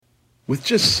With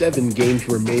just 7 games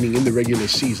remaining in the regular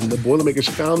season, the Boilermakers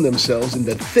found themselves in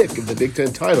the thick of the Big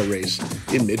Ten title race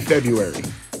in mid-February.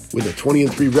 With a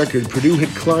 20-3 record, Purdue had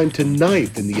climbed to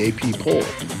 9th in the AP poll.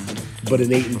 But an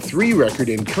 8-3 record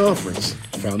in conference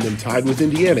found them tied with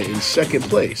Indiana in 2nd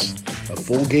place, a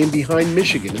full game behind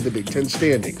Michigan in the Big Ten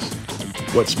standings.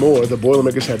 What's more, the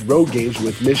Boilermakers had road games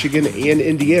with Michigan and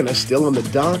Indiana still on the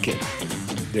docket.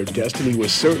 Their destiny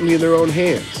was certainly in their own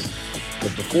hands.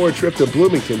 But before a trip to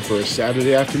Bloomington for a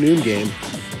Saturday afternoon game,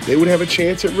 they would have a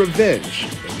chance at revenge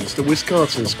against the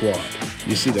Wisconsin squad.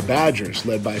 You see, the Badgers,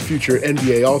 led by future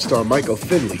NBA All-Star Michael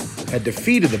Finley, had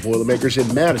defeated the Boilermakers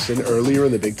in Madison earlier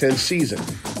in the Big Ten season.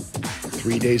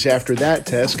 3 days after that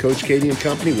test, Coach Keady and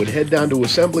company would head down to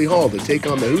Assembly Hall to take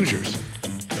on the Hoosiers,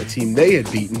 a team they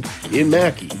had beaten in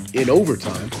Mackey in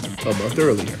overtime a month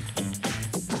earlier.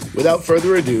 Without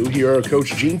further ado, here are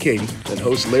Coach Gene Keady and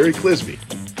host Larry Clisby.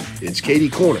 It's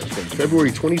Keady Corner from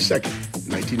February 22nd,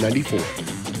 1994.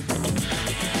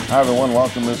 Hi, everyone.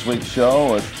 Welcome to this week's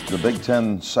show. The Big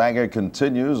Ten saga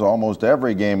continues. Almost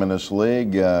every game in this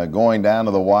league going down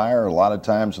to the wire, a lot of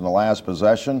times in the last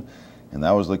possession. And that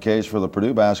was the case for the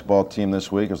Purdue basketball team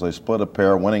this week as they split a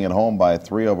pair, winning at home by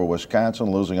 3 over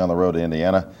Wisconsin, losing on the road to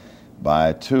Indiana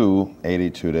by 2,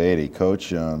 82-80.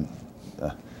 Coach, a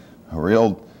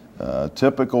real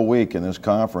typical week in this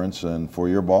conference and for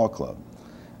your ball club.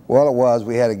 Well, it was.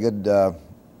 We had a good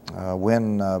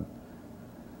win,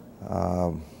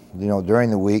 during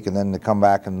the week, and then to come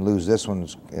back and lose this one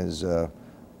is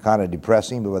kind of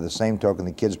depressing. But by the same token,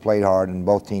 the kids played hard, and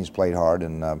both teams played hard,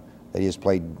 and they just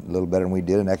played a little better than we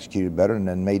did and executed better, and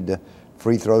then made the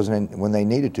free throws when they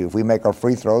needed to. If we make our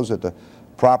free throws at the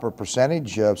proper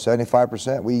percentage of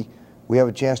 75%, we have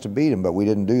a chance to beat them. But we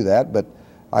didn't do that. But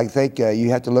I think you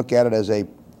have to look at it as a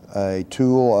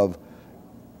tool of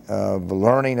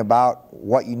learning about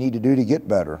what you need to do to get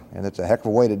better, and it's a heck of a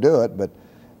way to do it. But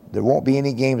there won't be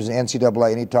any games in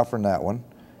NCAA any tougher than that one,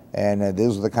 and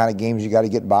those are the kind of games you got to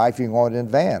get by if you're going to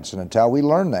advance. And until we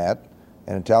learn that,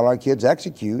 and until our kids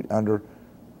execute under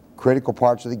critical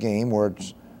parts of the game where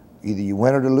it's either you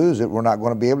win or to lose it, we're not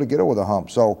going to be able to get over the hump.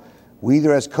 So we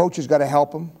either as coaches got to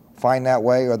help them find that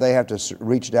way, or they have to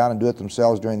reach down and do it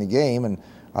themselves during the game. And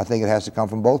I think it has to come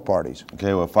from both parties.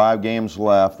 Okay, well, 5 games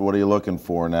left. What are you looking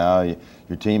for now?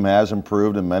 Your team has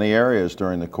improved in many areas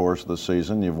during the course of the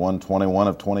season. You've won 21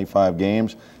 of 25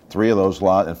 games. 3 of those,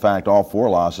 in fact, all 4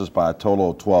 losses by a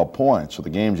total of 12 points. So the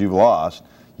games you've lost,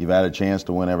 you've had a chance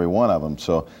to win every one of them.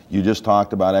 So you just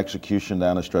talked about execution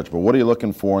down the stretch. But what are you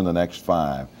looking for in the next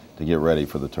 5 to get ready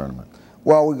for the tournament?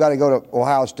 Well, we've got to go to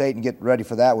Ohio State and get ready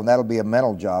for that one. That'll be a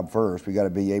mental job first. We've got to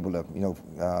be able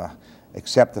to,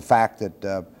 accept the fact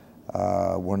that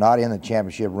we're not in the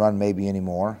championship run maybe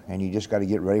anymore, and you just got to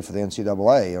get ready for the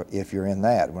NCAA if you're in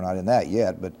that. We're not in that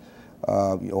yet, but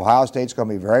Ohio State's going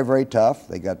to be very, very tough.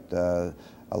 They got a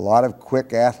lot of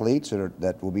quick athletes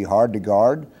that will be hard to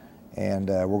guard, and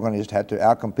we're going to just have to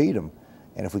outcompete them.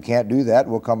 And if we can't do that,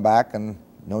 we'll come back and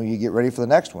you get ready for the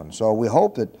next one. So we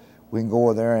hope that we can go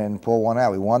over there and pull one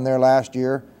out. We won there last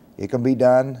year. It can be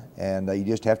done, and you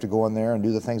just have to go in there and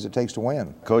do the things it takes to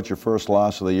win. Coach, your first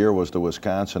loss of the year was to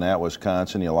Wisconsin at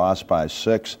Wisconsin. You lost by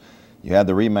 6. You had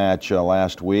the rematch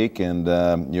last week, and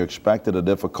you expected a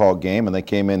difficult game, and they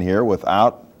came in here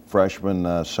without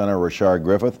freshman center Rashard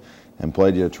Griffith and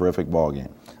played you a terrific ball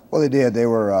game. Well, they did. They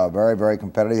were very, very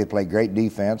competitive. They played great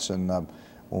defense, and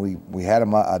when we had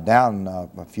them down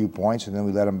a few points, and then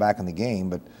we let them back in the game,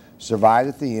 but survived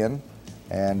at the end,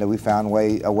 and we found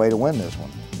a way to win this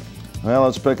one. Well,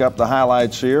 let's pick up the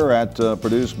highlights here at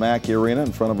Purdue's Mackey Arena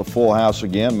in front of a full house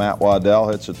again. Matt Waddell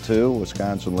hits it 2.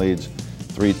 Wisconsin leads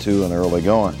 3-2 in early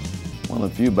going. One of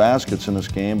the few baskets in this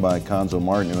game by Conzo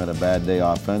Martin, who had a bad day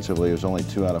offensively. He was only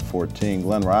 2 out of 14.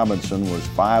 Glenn Robinson was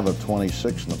 5 of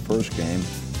 26 in the first game,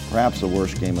 perhaps the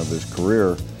worst game of his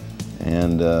career,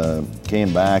 and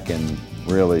came back and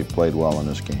really played well in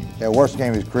this game. Yeah, worst game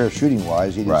of his career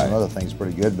shooting-wise. He did some other things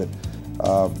pretty good, but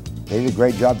they did a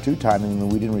great job two-timing, and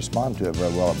we didn't respond to it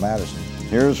very well at Madison.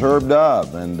 Here's Herb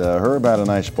Dove, and Herb had a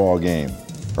nice ball game.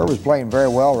 Herb is playing very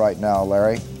well right now,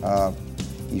 Larry.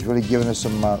 He's really given us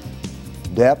some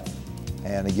depth,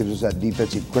 and he gives us that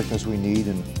defensive quickness we need,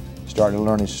 and starting to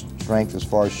learn his strength as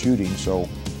far as shooting. So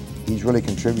he's really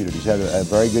contributed. He's had a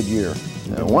very good year.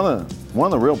 Yeah, one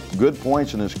of the real good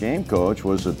points in this game, Coach,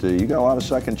 was that you got a lot of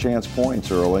second chance points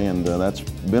early, and that's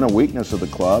been a weakness of the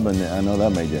club, and I know that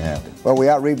made you happy. Well, we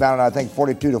out-rebounded, I think,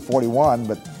 42-41,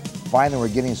 but finally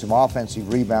we're getting some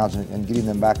offensive rebounds and getting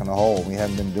them back in the hole. We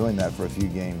haven't been doing that for a few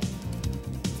games.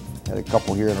 Had a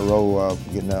couple here in a row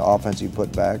getting the offensive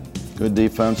put back. Good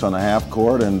defense on the half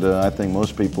court, and I think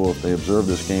most people, if they observe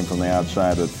this game from the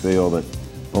outside, would feel that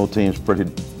both teams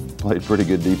played pretty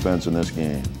good defense in this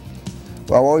game.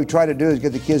 Well, what we try to do is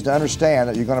get the kids to understand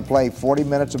that you're going to play 40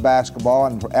 minutes of basketball,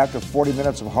 and after 40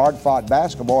 minutes of hard-fought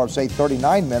basketball, or say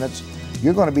 39 minutes,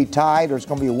 you're going to be tied or it's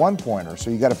going to be a one-pointer. So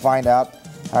you got to find out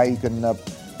how you can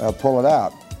pull it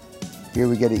out. Here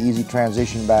we get an easy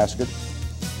transition basket.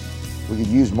 We could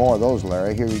use more of those,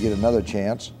 Larry. Here we get another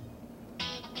chance.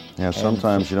 Yeah,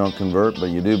 sometimes you don't convert, but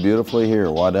you do beautifully here.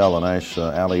 Waddell, a nice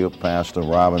alley-oop pass to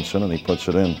Robinson, and he puts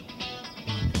it in.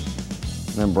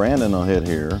 And then Brandon will hit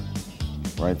here,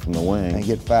 right from the wing. And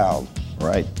get fouled.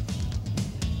 Right.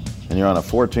 And you're on a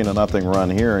 14-0 run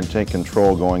here and take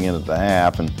control going in at the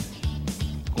half. And,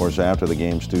 of course, after the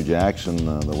game, Stu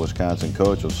Jackson, the Wisconsin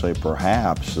coach, will say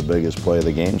perhaps the biggest play of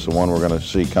the game. It's the one we're going to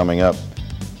see coming up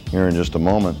here in just a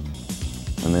moment.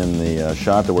 And then the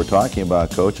shot that we're talking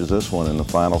about, Coach, is this one in the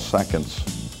final seconds.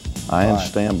 Ian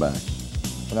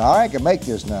Stanback. Now, I can make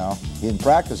this now. In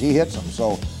practice, he hits them.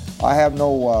 So I have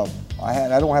no,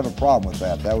 I don't have a problem with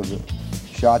that. That was a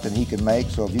shot that he could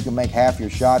make. So if you can make half your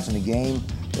shots in a game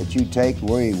that you take,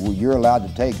 you're allowed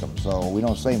to take them. So we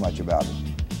don't say much about it.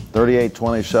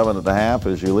 38-27 at the half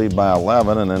as you lead by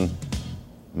 11, and then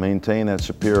maintain that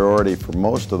superiority for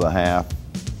most of the half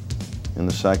in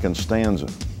the second stanza.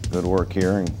 Good work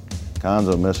here, and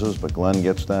Konzo misses, but Glenn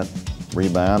gets that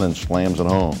rebound and slams it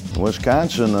home.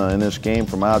 Wisconsin in this game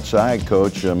from outside,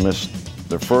 Coach, missed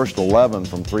their first 11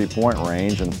 from three-point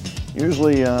range, and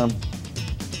usually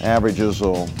averages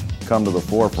will come to the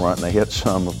forefront, and they hit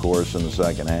some, of course, in the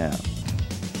second half.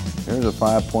 Here's a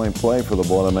 5-point play for the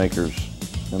Boilermakers.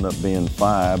 End up being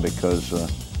 5 because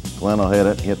Glenn will hit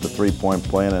it, hit the 3-point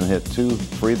play, and then hit 2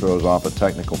 free throws off a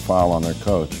technical foul on their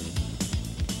coach.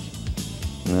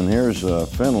 And then here's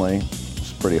Finley.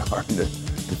 It's pretty hard to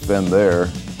defend there.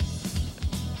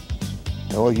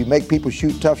 Well, if you make people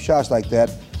shoot tough shots like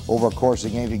that over a course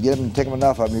of the game, if you get them and take them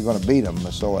enough of them, you're going to beat them.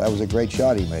 So that was a great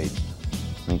shot he made.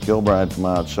 And Kilbride from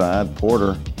outside.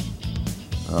 Porter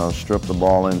stripped the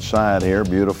ball inside here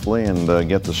beautifully and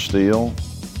get the steal.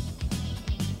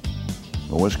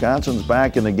 But Wisconsin's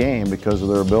back in the game because of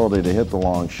their ability to hit the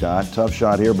long shot. Tough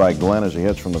shot here by Glenn as he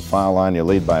hits from the foul line. You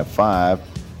lead by 5.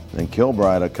 Then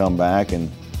Kilbride will come back,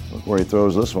 and look where he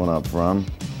throws this one up from.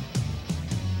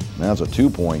 Now it's a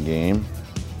 2-point game.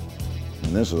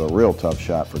 And this is a real tough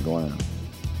shot for Glenn.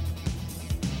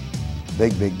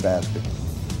 Big basket.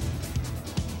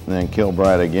 And then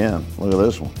Kilbride again. Look at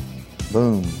this one.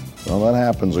 Boom. Well, that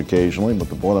happens occasionally, but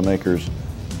the Boilermakers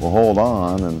will hold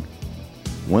on and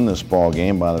win this ball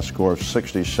game by the score of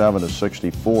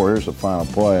 67-64. Here's the final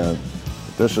play.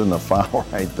 This isn't a foul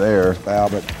right there. Foul,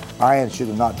 but Ian should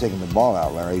have not taken the ball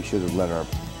out, Larry. He should have let our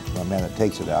man that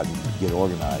takes it out and get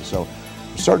organized. So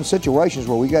certain situations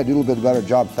where we got to do a little bit better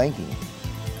job thinking.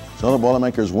 So the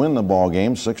Boilermakers win the ball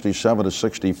game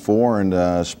 67-64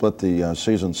 and split the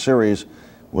season series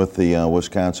with the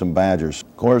Wisconsin Badgers.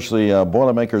 Of course, the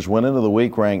Boilermakers went into the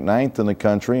week ranked 9th in the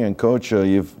country, and Coach,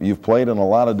 you've played in a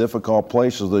lot of difficult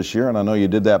places this year, and I know you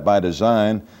did that by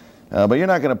design. But you're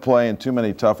not going to play in too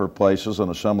many tougher places than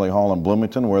Assembly Hall in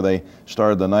Bloomington, where they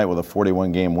started the night with a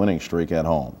 41-game winning streak at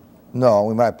home. No,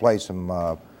 we might play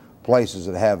some places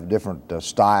that have different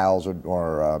styles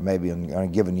or maybe in a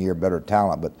given year better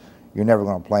talent, but you're never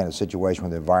going to play in a situation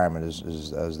where the environment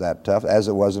is that tough, as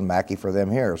it was in Mackey for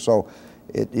them here. So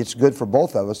it's good for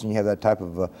both of us, and you have that type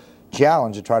of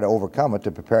challenge to try to overcome it to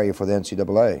prepare you for the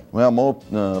NCAA. Well,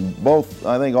 both,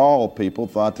 I think all people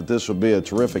thought that this would be a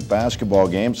terrific basketball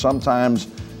game. Sometimes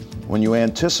when you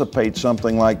anticipate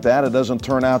something like that, it doesn't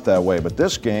turn out that way. But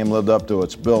this game lived up to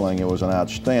its billing. It was an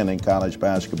outstanding college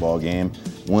basketball game,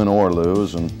 win or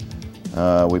lose, and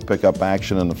we pick up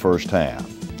action in the first half.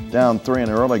 Down 3 in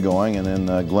the early going, and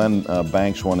then Glenn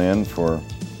banks one in for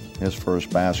his first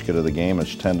basket of the game.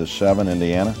 It's 10-7,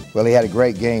 Indiana. Well, he had a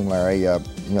great game, Larry.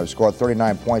 To score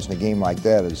 39 points in a game like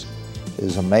that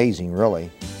is amazing, really.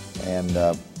 And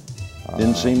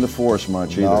didn't seem to force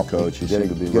much either, Coach. He did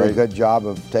a good job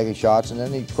of taking shots, and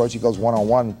then of course he goes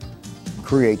one-on-one,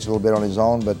 creates a little bit on his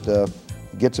own, but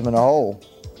gets him in a hole.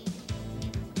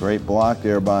 Great block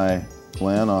there by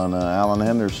Glenn on Alan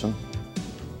Henderson.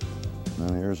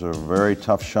 And here's a very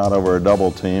tough shot over a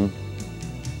double team.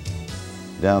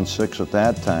 Down 6 at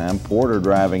that time. Porter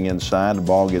driving inside. The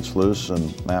ball gets loose,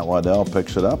 and Matt Waddell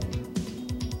picks it up.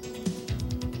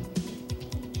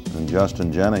 And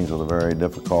Justin Jennings with a very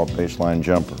difficult baseline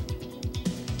jumper.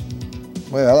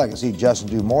 Well, I like to see Justin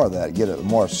do more of that, get it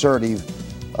more assertive,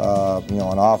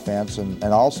 on offense and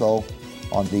also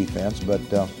on defense. But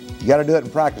you got to do it in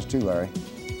practice too, Larry.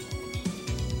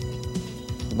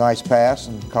 Nice pass,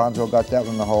 and Conzo got that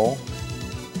one in the hole.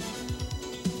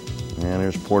 And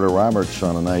here's Porter Roberts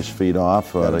on a nice feed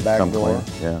off to come clean.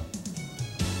 Yeah.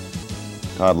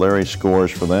 Todd Leary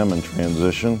scores for them in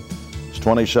transition. It's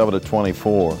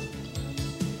 27-24.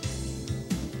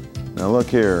 Now look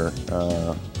here.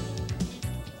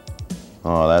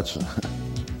 Oh, that's a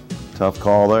tough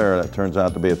call there. That turns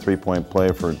out to be a three-point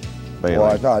play for Bailey.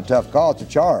 Well, it's not a tough call. It's a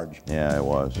charge. Yeah, it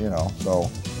was. You know, so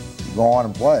you go on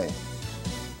and play.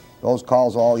 Those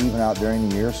calls all even out during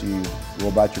the year, so you go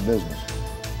about your business.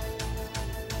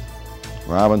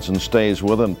 Robinson stays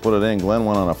with it and put it in. Glenn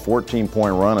went on a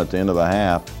 14-point run at the end of the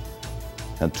half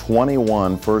and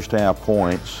 21 first-half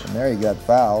points. And there he got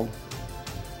fouled.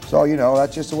 So, you know,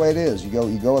 that's just the way it is. You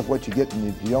go with what you get, and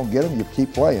if you don't get them, you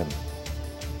keep playing.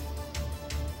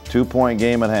 2-point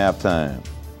game at halftime.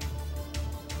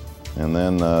 And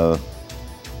then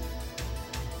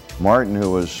Martin,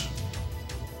 who was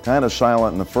kind of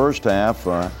silent in the first half,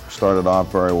 started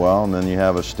off very well, and then you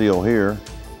have a steal here.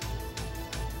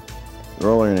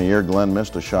 Earlier in the year, Glenn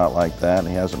missed a shot like that, and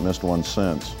he hasn't missed one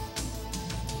since.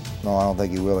 No, I don't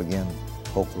think he will again,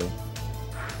 hopefully.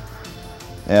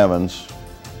 Evans,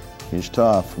 he's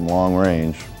tough from long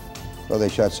range. So they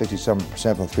shot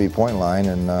 67% from the three-point line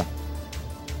and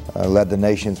led the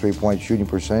nation in three-point shooting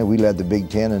percentage. We led the Big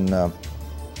Ten in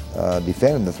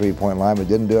defending the three-point line, but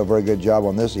didn't do a very good job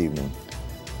on this evening.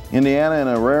 Indiana in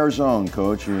a rare zone,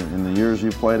 Coach. In the years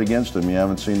you've played against them, you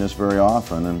haven't seen this very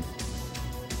often. And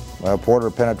Porter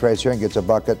penetrates here and gets a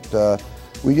bucket. They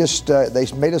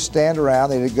made us stand around.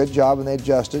 They did a good job and they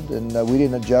adjusted, and we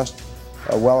didn't adjust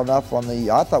well enough on the.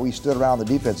 I thought we stood around the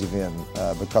defensive end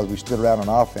because we stood around on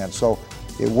offense. So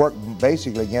it worked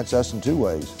basically against us in two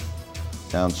ways.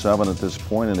 Down 7 at this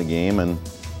point in the game, and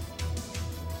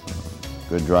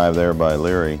good drive there by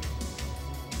Leary.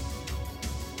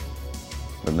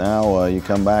 But now you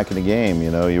come back in the game.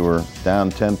 You know, you were down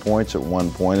 10 points at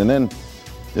one point, and then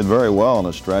did very well in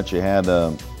a stretch. You had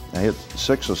I hit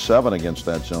 6 of 7 against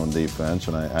that zone defense,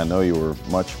 and I know you were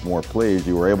much more pleased.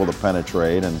 You were able to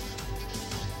penetrate and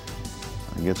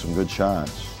get some good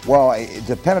shots. Well,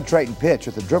 the penetrate and pitch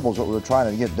with the dribble is what we were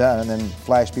trying to get done, and then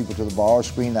flash people to the ball or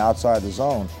screen outside the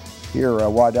zone. Here,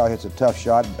 Waddell hits a tough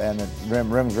shot, and the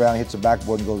rims around, hits the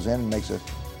backboard and goes in and makes a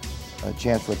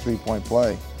chance for a three-point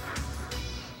play.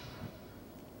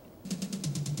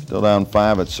 Still down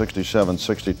 5 at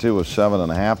 67-62 with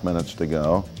 7.5 minutes to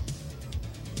go.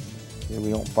 Yeah, we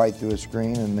don't fight through a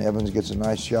screen, and Evans gets a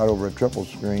nice shot over a triple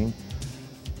screen.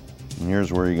 And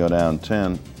here's where you go down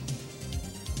 10.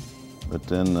 But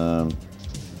then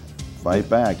fight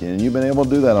back. And you've been able to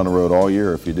do that on the road all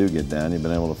year if you do get down. You've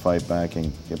been able to fight back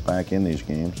and get back in these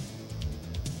games.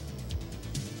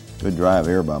 Good drive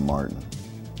here by Martin.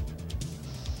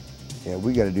 Yeah,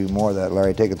 we got to do more of that,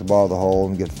 Larry. Take it the ball to the hole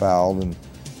and get fouled, and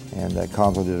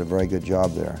Conzo did a very good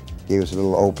job there. Gave us a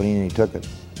little opening, and he took it.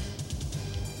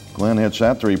 Glenn hits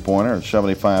that three-pointer at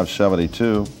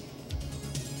 75-72.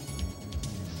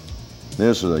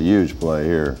 This is a huge play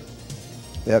here.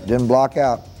 Yep, didn't block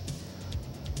out.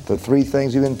 The three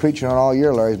things we've been preaching on all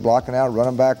year, Larry, is blocking out,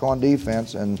 running back on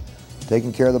defense, and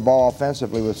taking care of the ball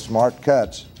offensively with smart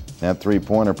cuts. That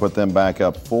three-pointer put them back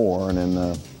up 4, and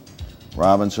then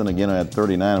Robinson, again, at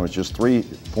 39, was just 3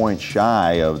 points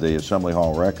shy of the Assembly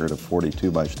Hall record of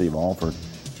 42 by Steve Alford.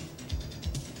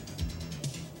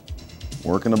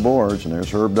 Working the boards, and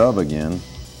there's Herb Dove again.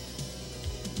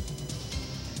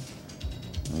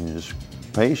 And you're just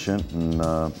patient, and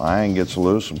Ian gets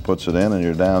loose and puts it in, and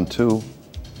you're down 2.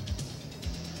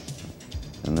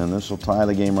 And then this will tie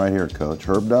the game right here, Coach.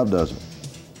 Herb Dove does it.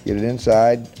 Get it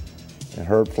inside, and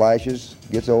Herb flashes,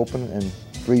 gets open, and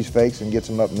freeze fakes and gets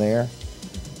him up in the air.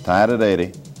 Tied at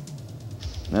 80.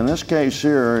 In this case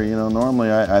here, you know,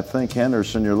 normally I think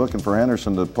Henderson, you're looking for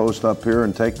Henderson to post up here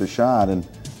and take the shot, and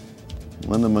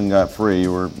Lindemann got free.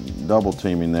 You were double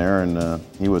teaming there, and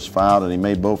he was fouled, and he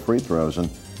made both free throws. And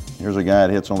here's a guy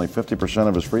that hits only 50%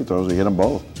 of his free throws. He hit them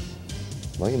both.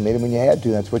 Well, you made them when you had to.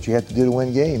 That's what you had to do to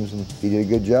win games, and he did a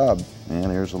good job.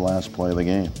 And here's the last play of the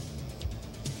game.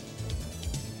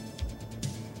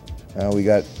 We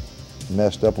got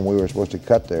messed up when we were supposed to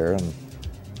cut there, and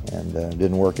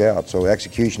didn't work out. So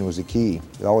execution was the key.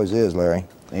 It always is, Larry.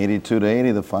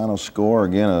 82-80, the final score.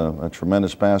 Again, a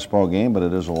tremendous basketball game, but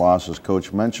it is a loss, as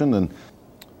Coach mentioned. And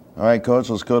all right, Coach,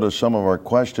 let's go to some of our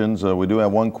questions. We do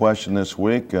have one question this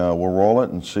week. We'll roll it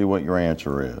and see what your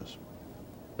answer is.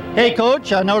 Hey,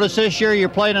 Coach, I noticed this year you're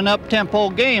playing an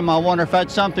up-tempo game. I wonder if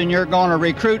that's something you're going to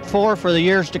recruit for the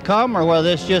years to come, or whether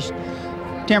it's just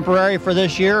temporary for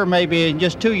this year, or maybe in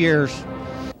just 2 years.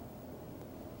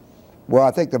 Well,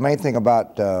 I think the main thing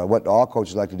about what all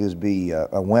coaches like to do is be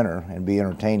a winner and be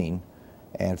entertaining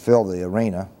and fill the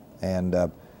arena. And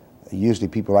usually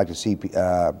people like to see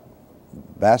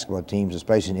basketball teams,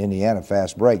 especially in Indiana,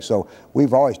 fast break. So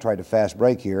we've always tried to fast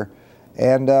break here.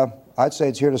 And I'd say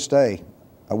it's here to stay.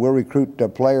 We'll recruit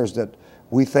players that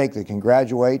we think that can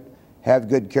graduate, have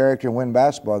good character, and win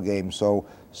basketball games. So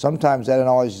sometimes that doesn't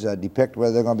always depict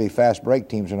whether they're going to be fast break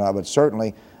teams or not, but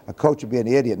certainly a coach would be an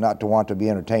idiot not to want to be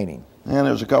entertaining. And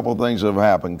there's a couple of things that have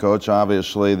happened, Coach.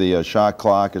 Obviously, the shot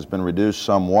clock has been reduced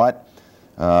somewhat.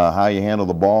 How you handle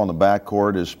the ball in the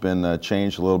backcourt has been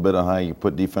changed a little bit on how you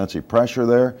put defensive pressure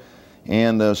there.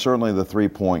 And certainly the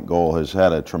three-point goal has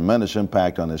had a tremendous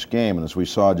impact on this game. And as we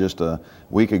saw just a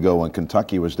week ago when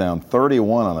Kentucky was down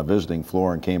 31 on a visiting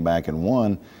floor and came back and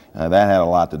won, that had a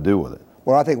lot to do with it.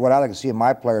 Well, I think what I like to see in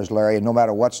my players, Larry, no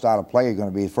matter what style of play you're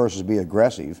going to be, first is be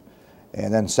aggressive,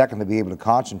 and then second to be able to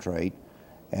concentrate.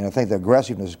 And I think the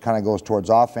aggressiveness kind of goes towards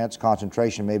offense,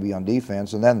 concentration maybe on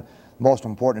defense, and then the most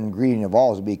important ingredient of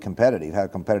all is to be competitive, have a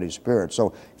competitive spirit.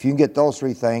 So if you can get those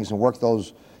three things and work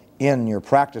those in your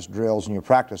practice drills and your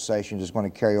practice sessions, it's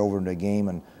going to carry over into a game,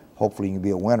 and hopefully you can be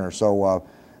a winner. So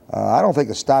I don't think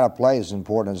the style of play is as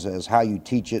important as how you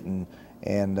teach it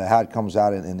and how it comes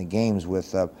out in the games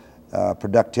with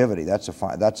productivity. That's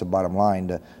the bottom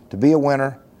line. To be a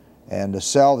winner and to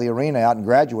sell the arena out and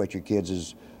graduate your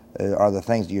kids are the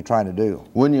things that you're trying to do.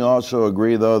 Wouldn't you also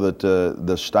agree, though, that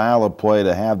the style of play,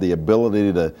 to have the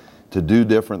ability to do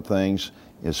different things,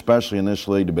 especially in this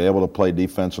league, to be able to play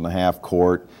defense in the half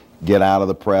court, get out of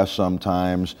the press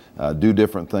sometimes, do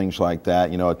different things like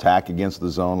that, attack against the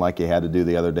zone like you had to do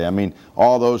the other day. I mean,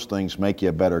 all those things make you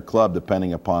a better club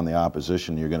depending upon the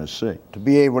opposition you're going to see. To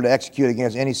be able to execute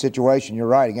against any situation, you're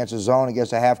right, against a zone,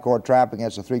 against a half-court trap,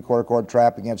 against a three-quarter court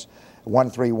trap, against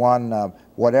 1-3-1,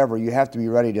 whatever, you have to be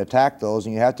ready to attack those,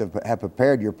 and you have to have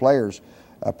prepared your players.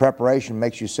 Preparation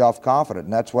makes you self-confident,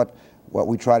 and that's what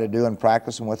we try to do in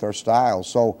practice and with our styles.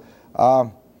 So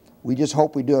we just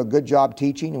hope we do a good job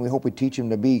teaching, and we hope we teach them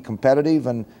to be competitive,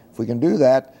 and if we can do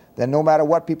that, then no matter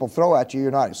what people throw at you,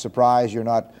 you're not surprised, you're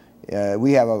not,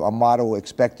 we have a motto,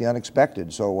 expect the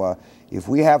unexpected. So if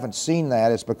we haven't seen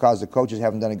that, it's because the coaches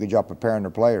haven't done a good job preparing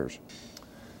their players.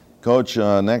 Coach,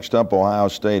 next up, Ohio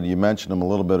State. You mentioned them a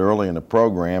little bit early in the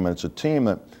program, and it's a team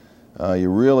that you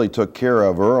really took care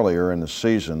of earlier in the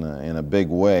season in a big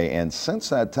way. And since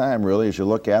that time, really, as you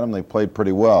look at them, they've played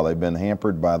pretty well. They've been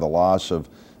hampered by the loss of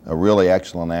a really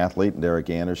excellent athlete,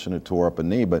 Derek Anderson, who tore up a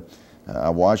knee. But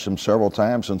I've watched them several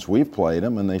times since we've played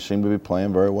them, and they seem to be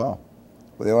playing very well.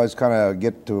 Well, they always kind of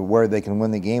get to where they can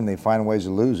win the game. They find ways to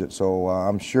lose it. So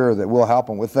I'm sure that we'll help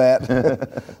them with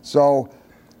that. So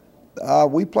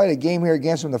we played a game here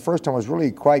against them the first time. It was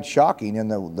really quite shocking in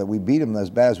that we beat them as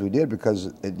bad as we did,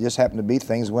 because it just happened to be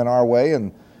things went our way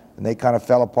and they kind of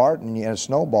fell apart, and it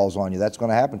snowballs on you. That's going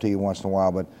to happen to you once in a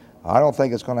while, but I don't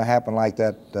think it's going to happen like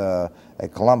that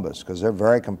at Columbus, because they're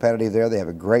very competitive there. They have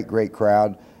a great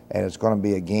crowd, and it's going to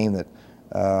be a game that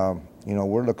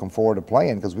we're looking forward to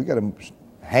playing, because we got to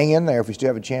hang in there if we still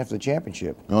have a chance for the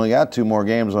championship. We only got 2 more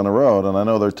games on the road, and I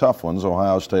know they're tough ones.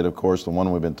 Ohio State, of course, the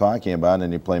one we've been talking about, and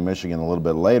then you play Michigan a little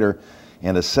bit later.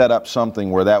 And to set up something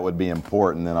where that would be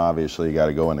important, then obviously you got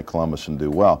to go into Columbus and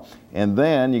do well. And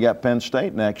then you got Penn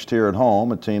State next here at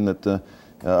home, a team that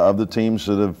of the teams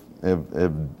that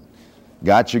have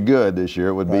got you good this year,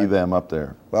 it would be them up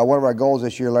there. Well, one of our goals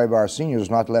this year, Larry, by our seniors, is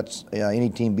not to let any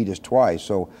team beat us twice.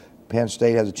 So Penn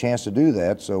State has a chance to do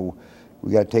that. So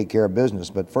we got to take care of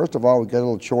business. But first of all, we got a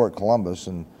little chore at Columbus,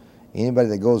 and anybody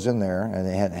that goes in there, and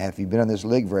if you've been in this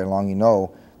league very long, you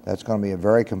know that's going to be a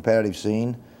very competitive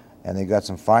scene, and they've got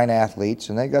some fine athletes,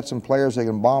 and they've got some players that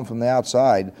can bomb from the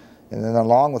outside. And then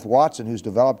along with Watson, who's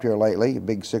developed here lately, a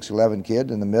big 6'11"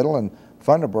 kid in the middle, and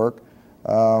Funderburk,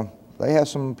 they have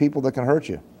some people that can hurt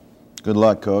you. Good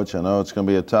luck, Coach. I know it's going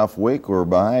to be a tough week. We're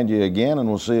behind you again, and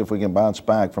we'll see if we can bounce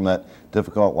back from that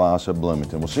difficult loss at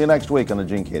Bloomington. We'll see you next week on the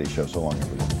Gene Keady Show. So long,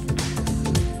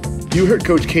 everybody. You heard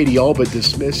Coach Keady all but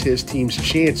dismiss his team's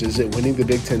chances at winning the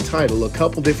Big Ten title a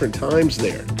couple different times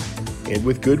there, and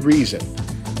with good reason.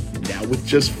 Now, with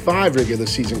just 5 regular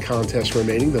season contests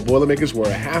remaining, the Boilermakers were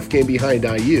a half game behind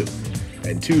IU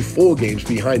and 2 full games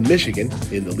behind Michigan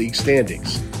in the league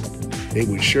standings. They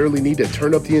would surely need to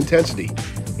turn up the intensity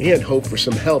and hope for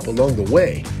some help along the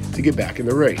way to get back in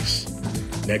the race.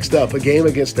 Next up, a game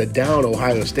against a down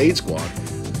Ohio State squad,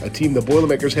 a team the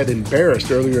Boilermakers had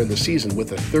embarrassed earlier in the season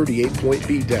with a 38-point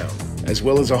beatdown, as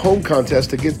well as a home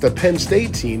contest against the Penn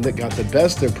State team that got the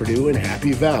best of Purdue in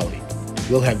Happy Valley.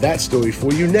 We'll have that story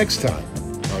for you next time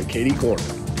on Keady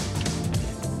Corner.